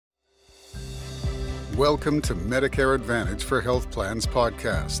Welcome to Medicare Advantage for Health Plans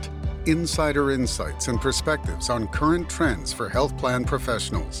podcast. Insider insights and perspectives on current trends for health plan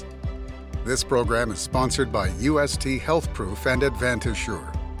professionals. This program is sponsored by UST HealthProof and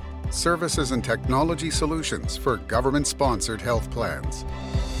AdvantageSure, services and technology solutions for government-sponsored health plans.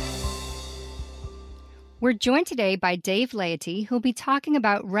 We're joined today by Dave Laity, who'll be talking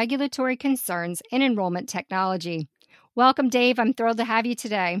about regulatory concerns in enrollment technology. Welcome, Dave. I'm thrilled to have you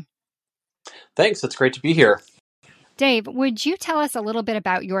today. Thanks. It's great to be here. Dave, would you tell us a little bit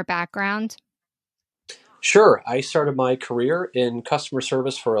about your background? Sure. I started my career in customer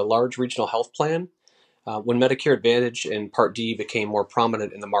service for a large regional health plan. When Medicare Advantage and Part D became more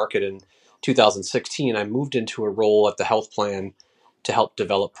prominent in the market in 2016, I moved into a role at the health plan to help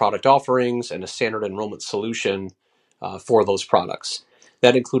develop product offerings and a standard enrollment solution for those products.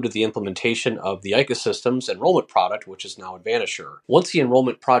 That included the implementation of the ICA Systems enrollment product, which is now AdvantageSure. Once the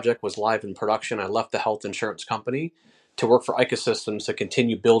enrollment project was live in production, I left the health insurance company to work for ICA Systems to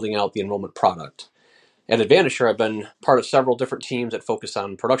continue building out the enrollment product. At AdvantageSure, I've been part of several different teams that focus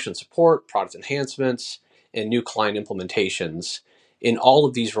on production support, product enhancements, and new client implementations. In all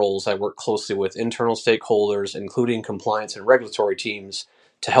of these roles, I work closely with internal stakeholders, including compliance and regulatory teams,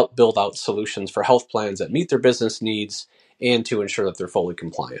 to help build out solutions for health plans that meet their business needs and to ensure that they're fully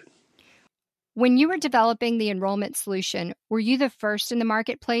compliant. When you were developing the enrollment solution, were you the first in the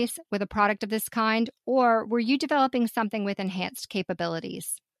marketplace with a product of this kind, or were you developing something with enhanced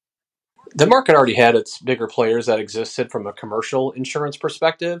capabilities? The market already had its bigger players that existed from a commercial insurance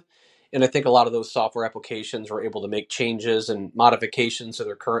perspective, and I think a lot of those software applications were able to make changes and modifications to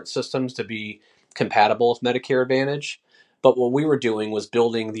their current systems to be compatible with Medicare Advantage. But what we were doing was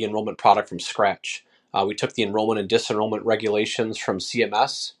building the enrollment product from scratch. We took the enrollment and disenrollment regulations from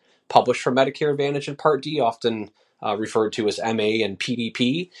CMS, published for Medicare Advantage and Part D, often referred to as MA and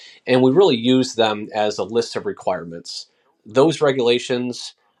PDP, and we really used them as a list of requirements. Those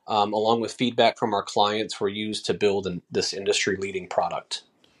regulations, along with feedback from our clients, were used to build this industry-leading product.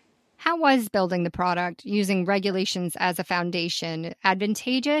 How was building the product using regulations as a foundation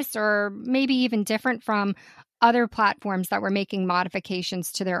advantageous or maybe even different from other platforms that were making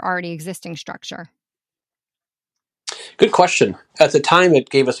modifications to their already existing structure? Good question. At the time, it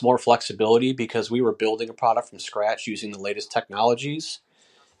gave us more flexibility because we were building a product from scratch using the latest technologies.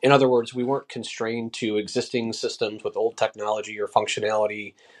 In other words, we weren't constrained to existing systems with old technology or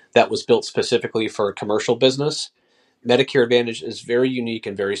functionality that was built specifically for a commercial business. Medicare Advantage is very unique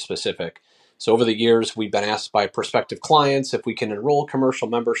and very specific. So over the years, we've been asked by prospective clients if we can enroll commercial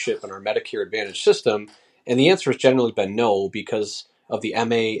membership in our Medicare Advantage system, and the answer has generally been no because of the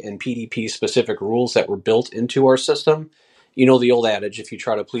MA and PDP specific rules that were built into our system. You know the old adage, if you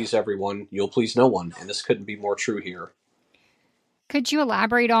try to please everyone, you'll please no one, and this couldn't be more true here. Could you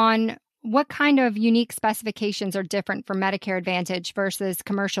elaborate on what kind of unique specifications are different for Medicare Advantage versus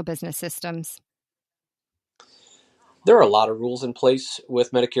commercial business systems? There are a lot of rules in place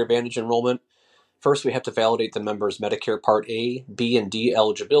with Medicare Advantage enrollment. First, we have to validate the member's Medicare Part A, B, and D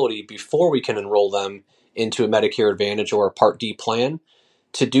eligibility before we can enroll them into a Medicare Advantage or a Part D plan.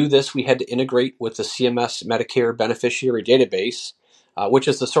 To do this, we had to integrate with the CMS Medicare Beneficiary Database, which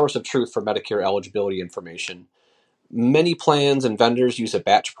is the source of truth for Medicare eligibility information. Many plans and vendors use a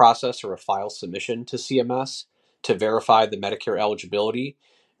batch process or a file submission to CMS to verify the Medicare eligibility.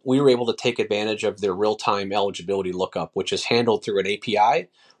 We were able to take advantage of their real-time eligibility lookup, which is handled through an API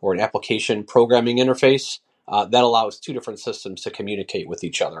or an application programming interface that allows two different systems to communicate with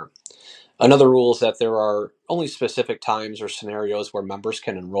each other. Another rule is that there are only specific times or scenarios where members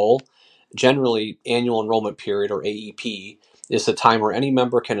can enroll. Generally, annual enrollment period, or AEP, is the time where any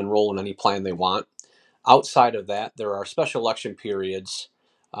member can enroll in any plan they want. Outside of that, there are special election periods,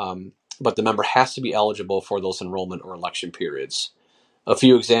 but the member has to be eligible for those enrollment or election periods. A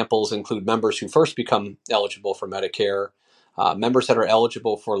few examples include members who first become eligible for Medicare, members that are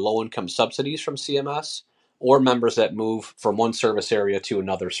eligible for low-income subsidies from CMS, or members that move from one service area to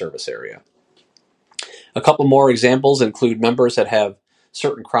another service area. A couple more examples include members that have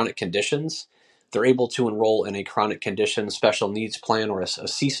certain chronic conditions. They're able to enroll in a chronic condition special needs plan or a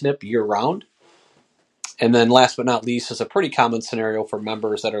CSNP year-round. And then last but not least is a pretty common scenario for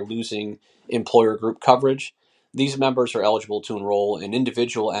members that are losing employer group coverage. These members are eligible to enroll in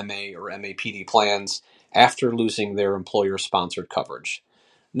individual MA or MAPD plans after losing their employer-sponsored coverage.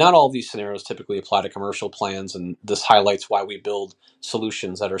 Not all of these scenarios typically apply to commercial plans, and this highlights why we build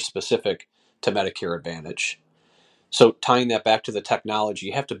solutions that are specific to Medicare Advantage. So tying that back to the technology,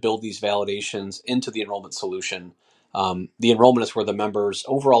 you have to build these validations into the enrollment solution. The enrollment is where the member's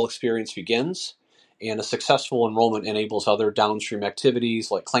overall experience begins, and a successful enrollment enables other downstream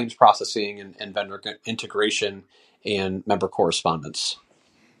activities like claims processing and vendor integration and member correspondence.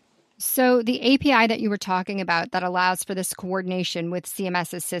 So, the API that you were talking about that allows for this coordination with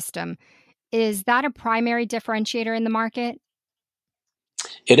CMS's system, is that a primary differentiator in the market?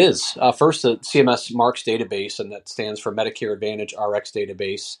 It is. First, the CMS Marks database, and that stands for Medicare Advantage RX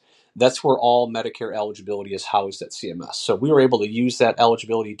database. That's where all Medicare eligibility is housed at CMS. So we were able to use that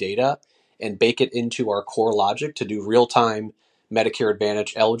eligibility data and bake it into our core logic to do real-time Medicare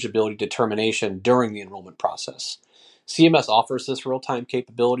Advantage eligibility determination during the enrollment process. CMS offers this real-time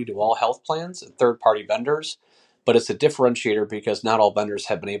capability to all health plans and third-party vendors, but it's a differentiator because not all vendors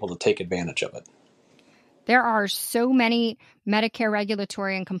have been able to take advantage of it. There are so many Medicare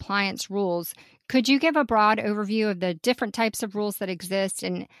regulatory and compliance rules. Could you give a broad overview of the different types of rules that exist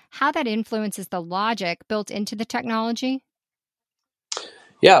and how that influences the logic built into the technology?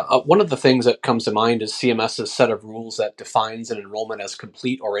 Yeah, one of the things that comes to mind is CMS's set of rules that defines an enrollment as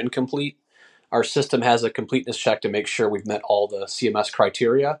complete or incomplete. Our system has a completeness check to make sure we've met all the CMS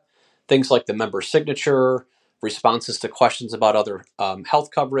criteria. Things like the member signature, responses to questions about other health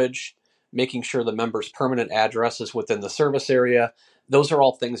coverage, making sure the member's permanent address is within the service area. Those are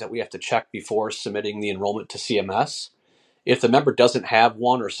all things that we have to check before submitting the enrollment to CMS. If the member doesn't have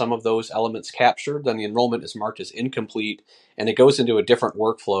one or some of those elements captured, then the enrollment is marked as incomplete and it goes into a different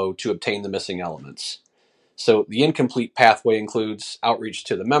workflow to obtain the missing elements. So the incomplete pathway includes outreach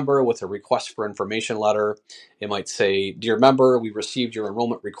to the member with a request for information letter. It might say, "Dear member, we received your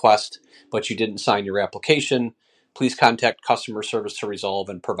enrollment request, but you didn't sign your application. Please contact customer service to resolve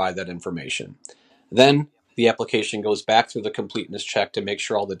and provide that information." Then the application goes back through the completeness check to make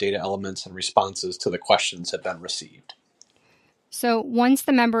sure all the data elements and responses to the questions have been received. So, once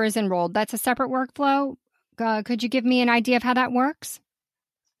the member is enrolled, that's a separate workflow. Could you give me an idea of how that works?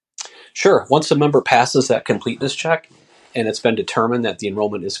 Sure. Once a member passes that completeness check and it's been determined that the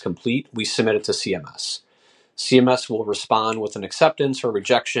enrollment is complete, we submit it to CMS. CMS will respond with an acceptance or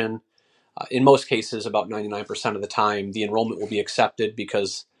rejection. In most cases, about 99% of the time, the enrollment will be accepted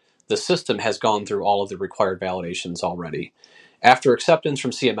because the system has gone through all of the required validations already. After acceptance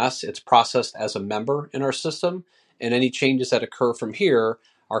from CMS, it's processed as a member in our system, and any changes that occur from here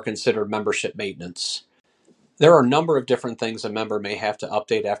are considered membership maintenance. There are a number of different things a member may have to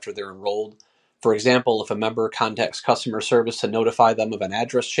update after they're enrolled. For example, if a member contacts customer service to notify them of an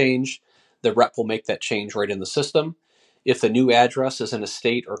address change, the rep will make that change right in the system. If the new address is in a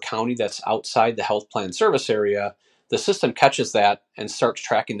state or county that's outside the health plan service area, the system catches that and starts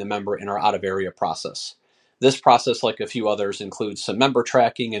tracking the member in our out-of-area process. This process, like a few others, includes some member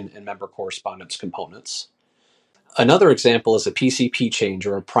tracking and member correspondence components. Another example is a PCP change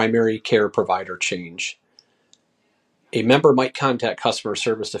or a primary care provider change. A member might contact customer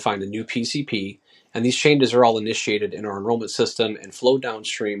service to find a new PCP, and these changes are all initiated in our enrollment system and flow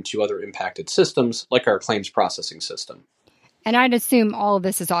downstream to other impacted systems like our claims processing system. And I'd assume all of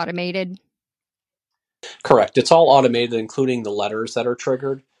this is automated. Correct. It's all automated, including the letters that are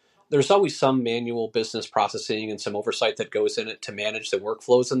triggered. There's always some manual business processing and some oversight that goes in it to manage the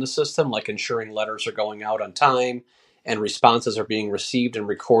workflows in the system, like ensuring letters are going out on time and responses are being received and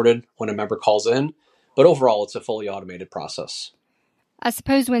recorded when a member calls in. But overall, it's a fully automated process. I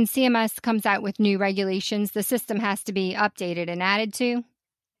suppose when CMS comes out with new regulations, the system has to be updated and added to.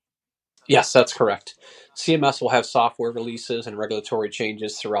 Yes, that's correct. CMS will have software releases and regulatory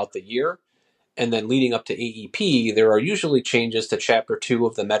changes throughout the year. And then leading up to AEP, there are usually changes to Chapter 2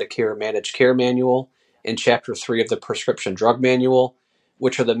 of the Medicare Managed Care Manual and Chapter 3 of the Prescription Drug Manual,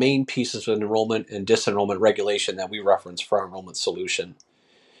 which are the main pieces of enrollment and disenrollment regulation that we reference for our enrollment solution.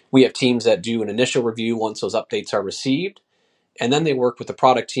 We have teams that do an initial review once those updates are received, and then they work with the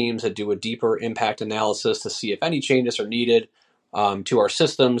product teams that do a deeper impact analysis to see if any changes are needed to our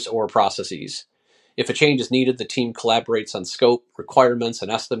systems or processes. If a change is needed, the team collaborates on scope, requirements, and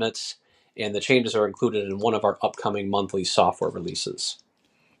estimates, and the changes are included in one of our upcoming monthly software releases.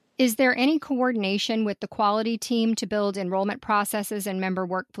 Is there any coordination with the quality team to build enrollment processes and member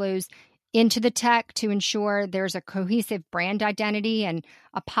workflows into the tech to ensure there's a cohesive brand identity and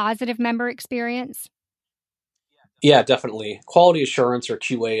a positive member experience? Yeah, definitely. Quality assurance or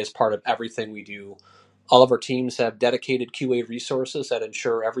QA is part of everything we do. All of our teams have dedicated QA resources that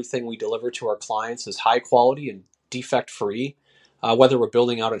ensure everything we deliver to our clients is high quality and defect free. Whether we're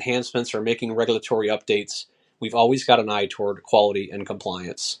building out enhancements or making regulatory updates, we've always got an eye toward quality and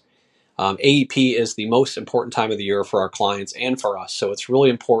compliance. AEP is the most important time of the year for our clients and for us, so it's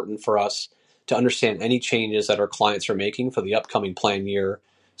really important for us to understand any changes that our clients are making for the upcoming plan year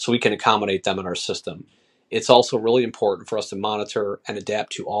so we can accommodate them in our system. It's also really important for us to monitor and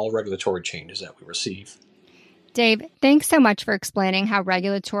adapt to all regulatory changes that we receive. Dave, thanks so much for explaining how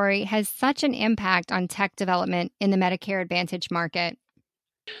regulatory has such an impact on tech development in the Medicare Advantage market.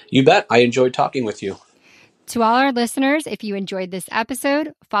 You bet. I enjoyed talking with you. To all our listeners, if you enjoyed this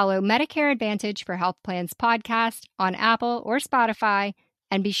episode, follow Medicare Advantage for Health Plans podcast on Apple or Spotify,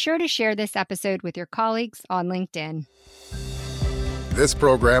 and be sure to share this episode with your colleagues on LinkedIn. This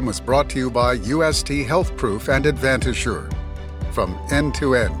program was brought to you by UST Health Proof and AdvantageSure. From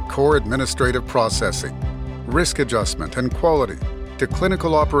end-to-end core administrative processing, risk adjustment and quality, to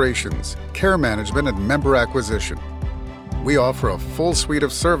clinical operations, care management, and member acquisition, we offer a full suite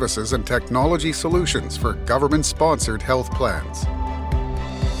of services and technology solutions for government-sponsored health plans.